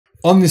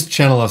On this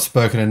channel, I've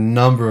spoken a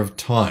number of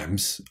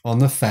times on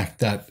the fact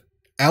that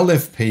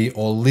LFP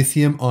or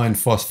lithium iron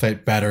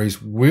phosphate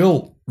batteries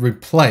will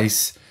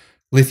replace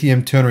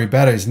lithium ternary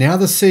batteries. Now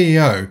the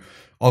CEO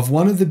of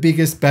one of the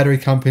biggest battery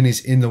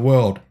companies in the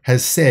world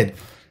has said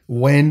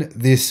when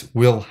this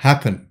will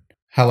happen.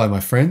 Hello, my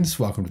friends.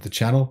 Welcome to the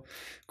channel.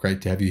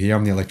 Great to have you here.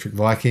 I'm the Electric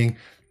Viking.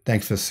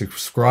 Thanks for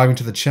subscribing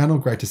to the channel.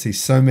 Great to see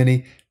so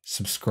many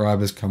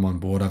subscribers come on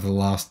board over the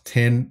last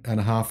 10 and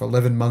a half,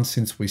 11 months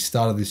since we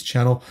started this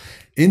channel.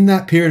 In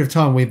that period of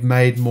time, we've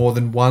made more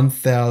than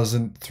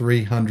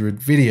 1,300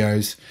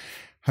 videos.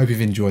 Hope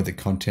you've enjoyed the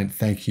content.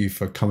 Thank you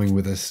for coming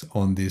with us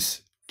on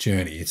this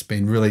journey. It's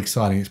been really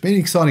exciting. It's been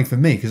exciting for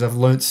me because I've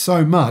learned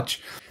so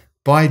much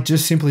by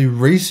just simply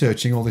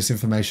researching all this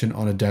information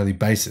on a daily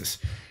basis.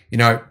 You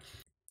know,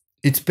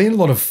 it's been a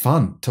lot of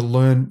fun to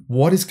learn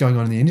what is going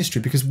on in the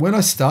industry because when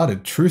I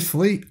started,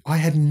 truthfully, I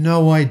had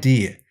no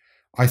idea.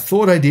 I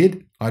thought I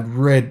did. I'd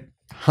read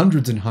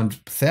hundreds and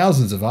hundreds,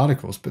 thousands of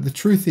articles, but the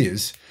truth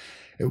is,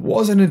 it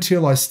wasn't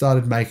until I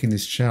started making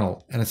this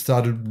channel and I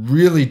started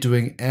really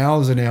doing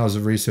hours and hours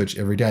of research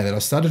every day that I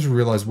started to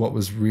realize what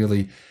was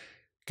really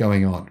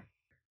going on.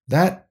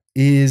 That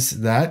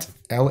is that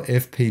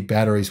LFP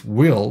batteries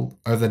will,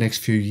 over the next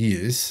few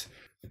years,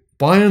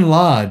 by and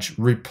large,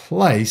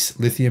 replace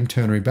lithium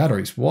ternary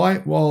batteries.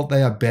 Why? Well,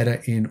 they are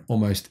better in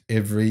almost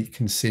every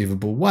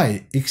conceivable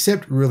way,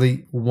 except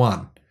really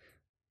one.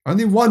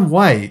 Only one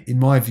way, in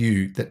my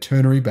view, that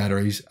ternary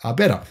batteries are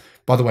better.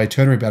 By the way,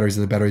 ternary batteries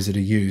are the batteries that are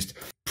used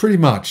pretty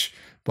much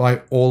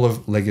by all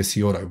of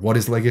legacy auto. What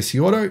is legacy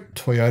auto?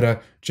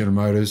 Toyota, General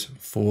Motors,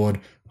 Ford,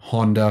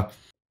 Honda,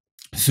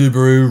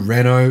 Subaru,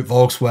 Renault,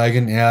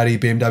 Volkswagen, Audi,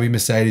 BMW,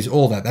 Mercedes,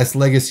 all that. That's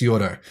legacy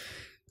auto.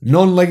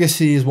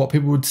 Non-legacy is what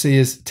people would see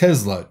as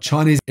Tesla,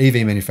 Chinese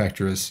EV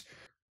manufacturers,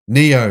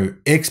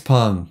 NIO,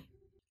 XPeng,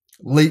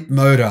 Leap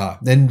Motor,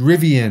 then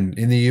Rivian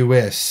in the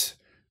US,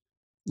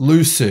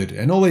 Lucid,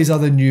 and all these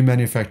other new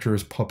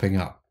manufacturers popping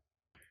up.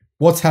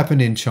 What's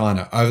happened in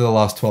China over the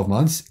last 12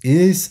 months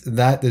is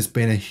that there's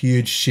been a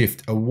huge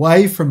shift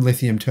away from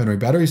lithium ternary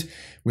batteries,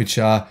 which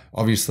are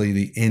obviously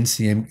the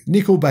NCM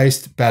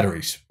nickel-based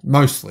batteries,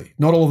 mostly.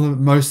 Not all of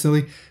them,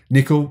 mostly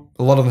nickel.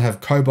 A lot of them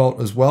have cobalt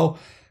as well.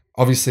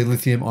 Obviously,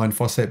 lithium iron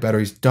phosphate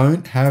batteries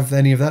don't have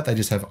any of that. They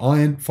just have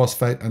iron,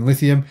 phosphate, and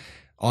lithium.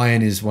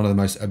 Iron is one of the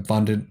most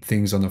abundant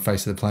things on the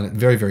face of the planet,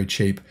 very, very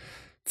cheap.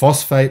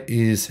 Phosphate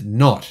is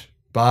not.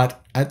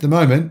 But at the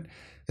moment,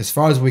 as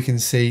far as we can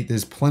see,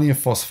 there's plenty of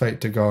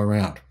phosphate to go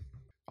around.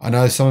 I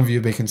know some of you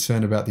will be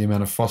concerned about the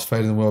amount of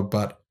phosphate in the world,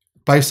 but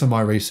based on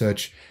my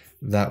research,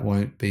 that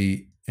won't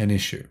be an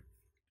issue.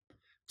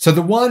 So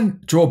the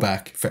one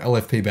drawback for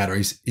LFP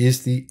batteries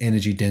is the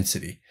energy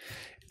density.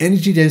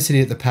 Energy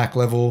density at the pack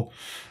level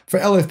for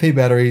LFP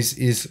batteries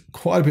is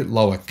quite a bit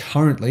lower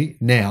currently,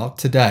 now,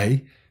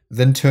 today,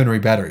 than ternary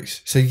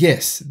batteries. So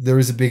yes, there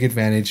is a big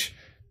advantage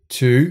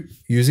to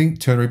using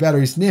ternary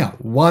batteries. Now,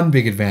 one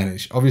big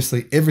advantage,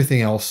 obviously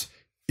everything else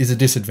is a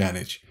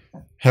disadvantage.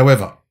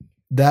 However,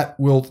 that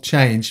will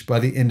change by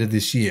the end of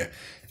this year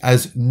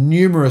as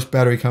numerous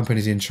battery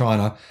companies in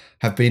China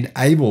have been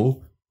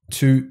able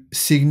to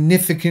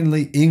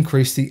significantly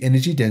increase the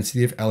energy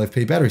density of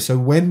LFP batteries. So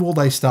when will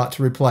they start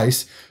to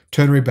replace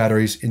ternary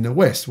batteries in the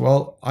West?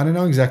 Well, I don't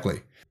know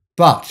exactly,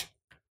 but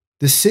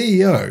the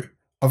CEO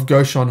of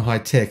Gotion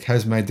High-Tech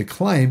has made the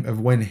claim of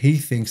when he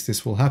thinks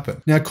this will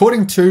happen. Now,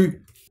 according to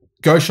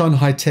Gotion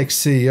High-Tech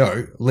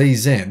CEO Li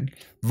Zhen,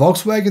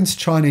 Volkswagen's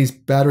Chinese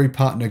battery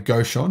partner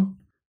Gotion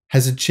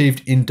has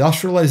achieved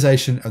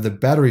industrialization of the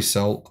battery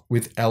cell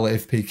with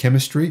LFP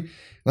chemistry.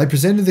 They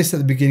presented this at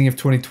the beginning of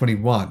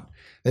 2021.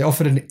 They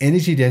offered an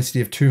energy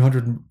density of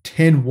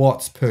 210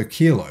 watts per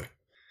kilo.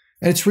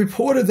 And it's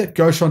reported that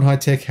Gotion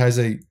High-Tech has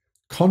a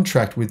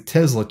contract with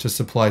Tesla to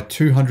supply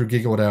 200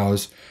 gigawatt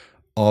hours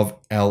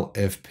of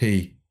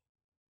LFP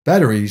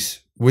batteries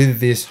with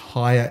this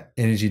higher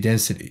energy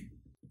density.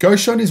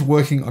 Gotion is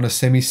working on a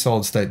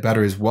semi-solid state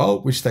battery as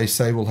well, which they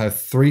say will have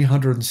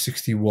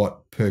 360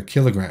 watt per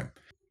kilogram.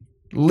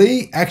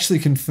 Li actually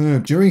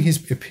confirmed during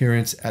his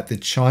appearance at the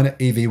China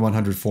EV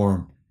 100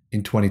 forum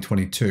in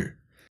 2022.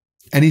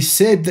 And he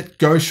said that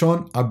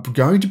Gotion are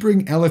going to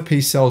bring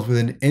LFP cells with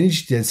an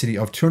energy density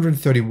of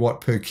 230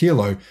 watt per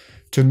kilo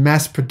to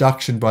mass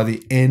production by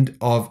the end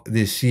of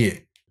this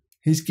year.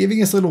 He's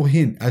giving us a little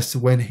hint as to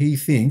when he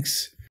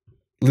thinks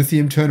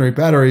lithium ternary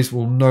batteries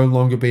will no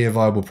longer be a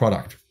viable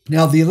product.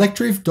 Now,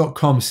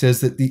 theelectric.com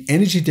says that the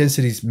energy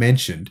densities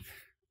mentioned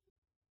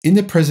in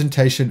the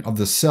presentation of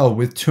the cell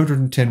with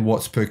 210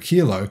 watts per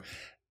kilo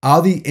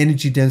are the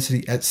energy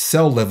density at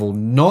cell level,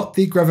 not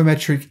the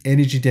gravimetric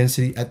energy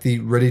density at the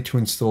ready to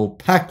install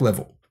pack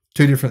level.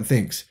 Two different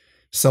things,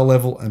 cell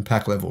level and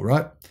pack level,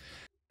 right?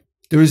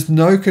 There is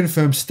no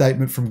confirmed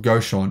statement from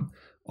Gotion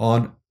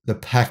on the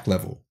pack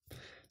level.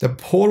 The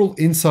portal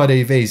inside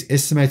EVs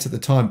estimates at the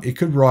time it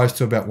could rise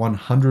to about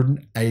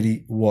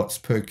 180 watts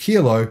per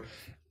kilo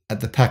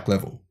at the pack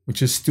level,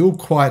 which is still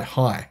quite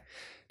high.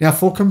 Now,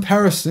 for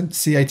comparison,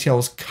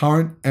 CATL's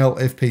current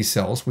LFP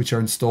cells, which are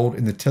installed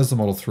in the Tesla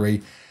Model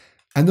 3,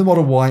 and the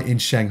Model Y in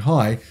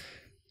Shanghai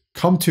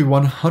come to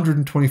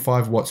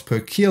 125 watts per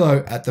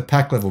kilo at the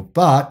pack level.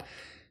 But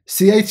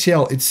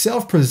CATL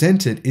itself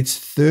presented its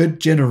third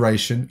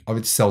generation of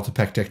its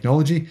cell-to-pack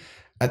technology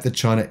at the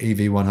China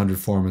EV100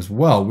 forum as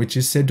well, which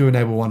is said to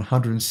enable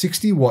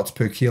 160 watts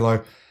per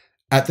kilo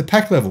at the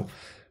pack level.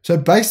 So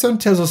based on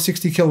Tesla's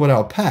 60 kilowatt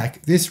hour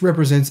pack, this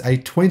represents a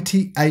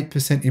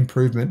 28%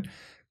 improvement,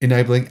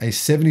 enabling a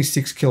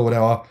 76 kilowatt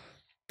hour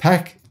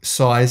pack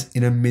size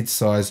in a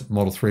mid-size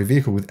Model 3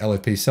 vehicle with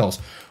LFP cells.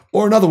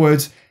 Or in other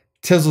words,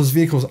 Tesla's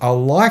vehicles are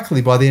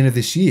likely by the end of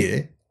this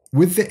year,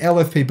 with the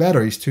LFP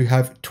batteries, to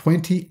have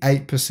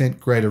 28%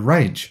 greater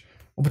range,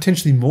 or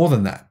potentially more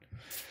than that,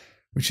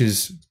 which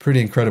is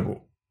pretty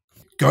incredible.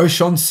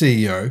 Goshon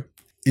CEO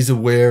is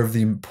aware of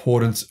the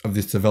importance of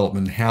this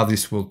development and how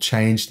this will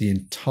change the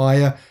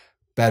entire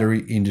battery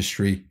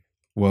industry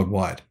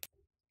worldwide,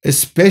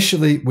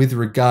 especially with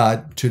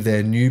regard to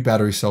their new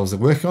battery cells they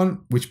work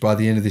on, which by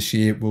the end of this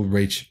year will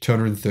reach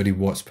 230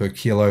 watts per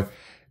kilo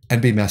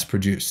and be mass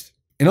produced.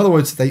 In other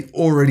words, they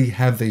already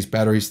have these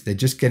batteries. They're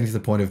just getting to the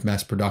point of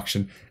mass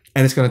production,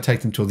 and it's going to take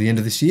them till the end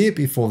of this year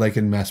before they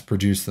can mass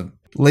produce them.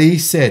 Lee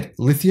said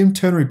lithium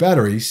ternary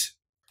batteries,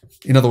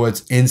 in other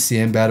words,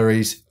 NCM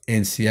batteries,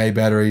 NCA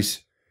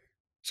batteries,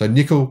 so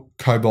nickel,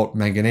 cobalt,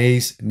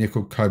 manganese,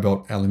 nickel,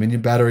 cobalt,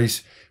 aluminium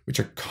batteries, which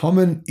are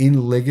common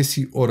in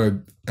legacy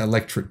auto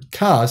electric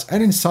cars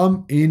and in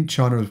some in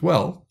China as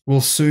well, will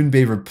soon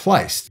be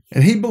replaced.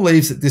 And he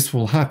believes that this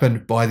will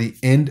happen by the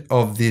end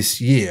of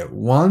this year,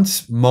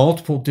 once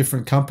multiple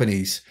different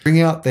companies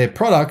bring out their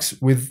products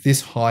with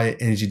this higher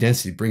energy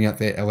density, bring out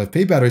their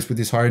LFP batteries with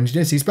this higher energy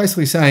density. He's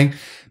basically saying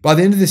by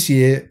the end of this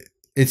year,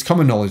 it's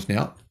common knowledge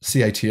now,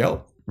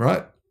 CATL,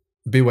 right?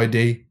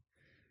 BYD,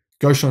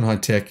 Goshon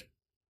High-Tech,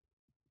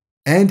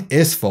 and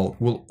SVolt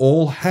will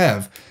all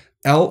have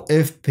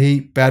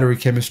LFP battery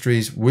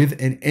chemistries with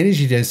an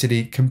energy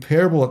density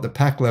comparable at the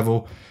pack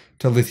level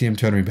to lithium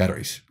ternary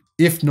batteries.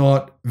 If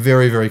not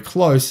very, very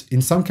close,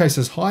 in some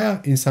cases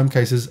higher, in some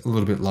cases a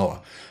little bit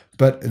lower,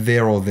 but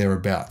there or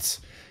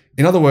thereabouts.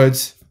 In other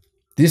words,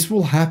 this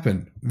will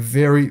happen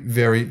very,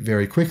 very,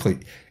 very quickly.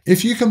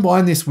 If you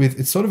combine this with,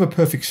 it's sort of a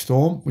perfect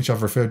storm, which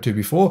I've referred to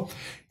before.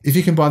 If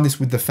you combine this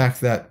with the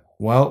fact that,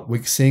 well,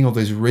 we're seeing all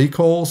these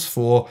recalls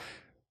for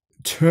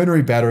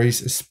ternary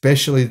batteries,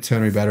 especially the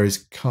ternary batteries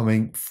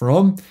coming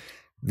from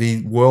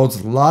the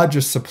world's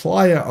largest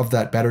supplier of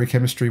that battery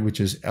chemistry, which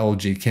is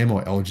LG Chem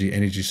or LG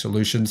Energy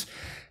Solutions.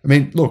 I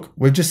mean, look,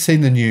 we've just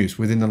seen the news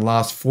within the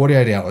last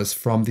 48 hours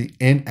from the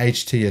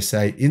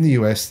NHTSA in the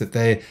US that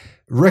they're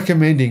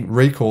recommending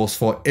recalls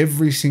for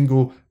every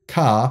single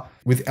car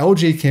with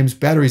LG Chem's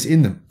batteries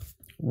in them.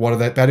 What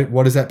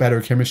is that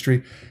battery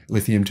chemistry?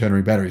 Lithium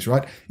ternary batteries,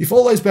 right? If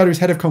all those batteries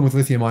had have come with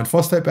lithium iron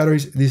phosphate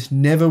batteries, this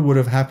never would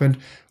have happened.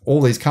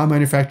 All these car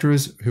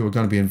manufacturers who are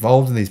going to be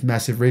involved in these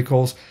massive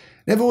recalls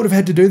never would have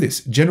had to do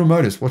this. General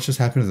Motors, what's just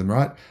happened to them,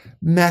 right?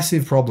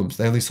 Massive problems.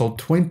 They only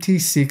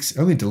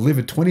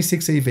delivered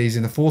 26 EVs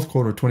in the fourth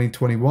quarter of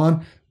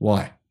 2021.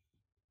 Why?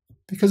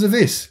 Because of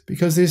this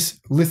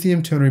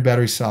lithium ternary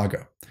battery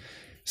saga.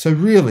 So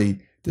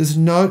really, there's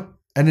not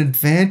an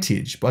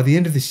advantage by the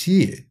end of this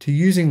year to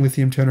using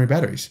lithium ternary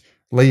batteries.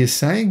 Lee is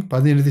saying by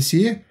the end of this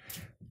year,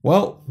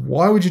 well,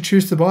 why would you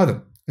choose to buy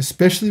them?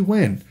 Especially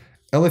when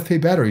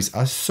LFP batteries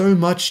are so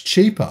much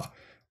cheaper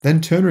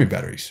than ternary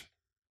batteries.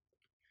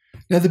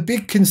 Now, the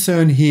big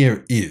concern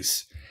here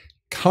is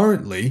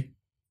currently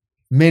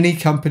many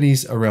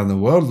companies around the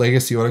world,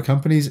 legacy auto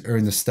companies, are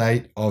in the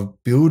state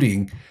of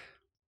building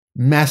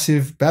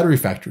massive battery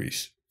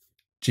factories.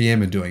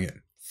 GM are doing it.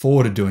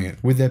 Ford are doing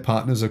it with their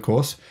partners, of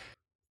course.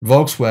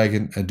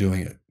 Volkswagen are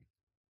doing it.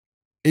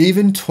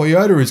 Even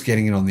Toyota is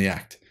getting in on the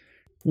act.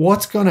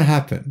 What's going to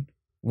happen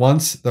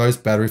once those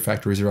battery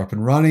factories are up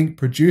and running,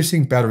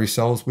 producing battery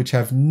cells which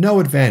have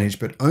no advantage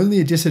but only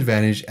a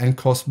disadvantage and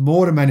cost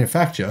more to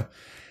manufacture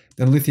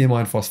than lithium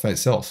iron phosphate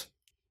cells?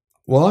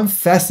 Well, I'm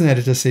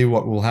fascinated to see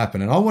what will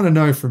happen, and I want to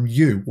know from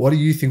you, what do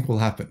you think will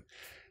happen?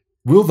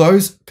 Will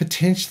those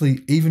potentially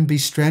even be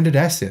stranded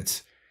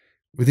assets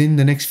within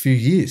the next few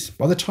years?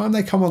 By the time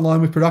they come online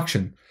with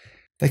production,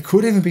 they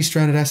could even be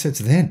stranded assets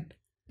then.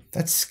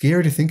 That's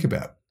scary to think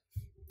about.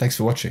 Thanks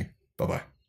for watching. Bye-bye.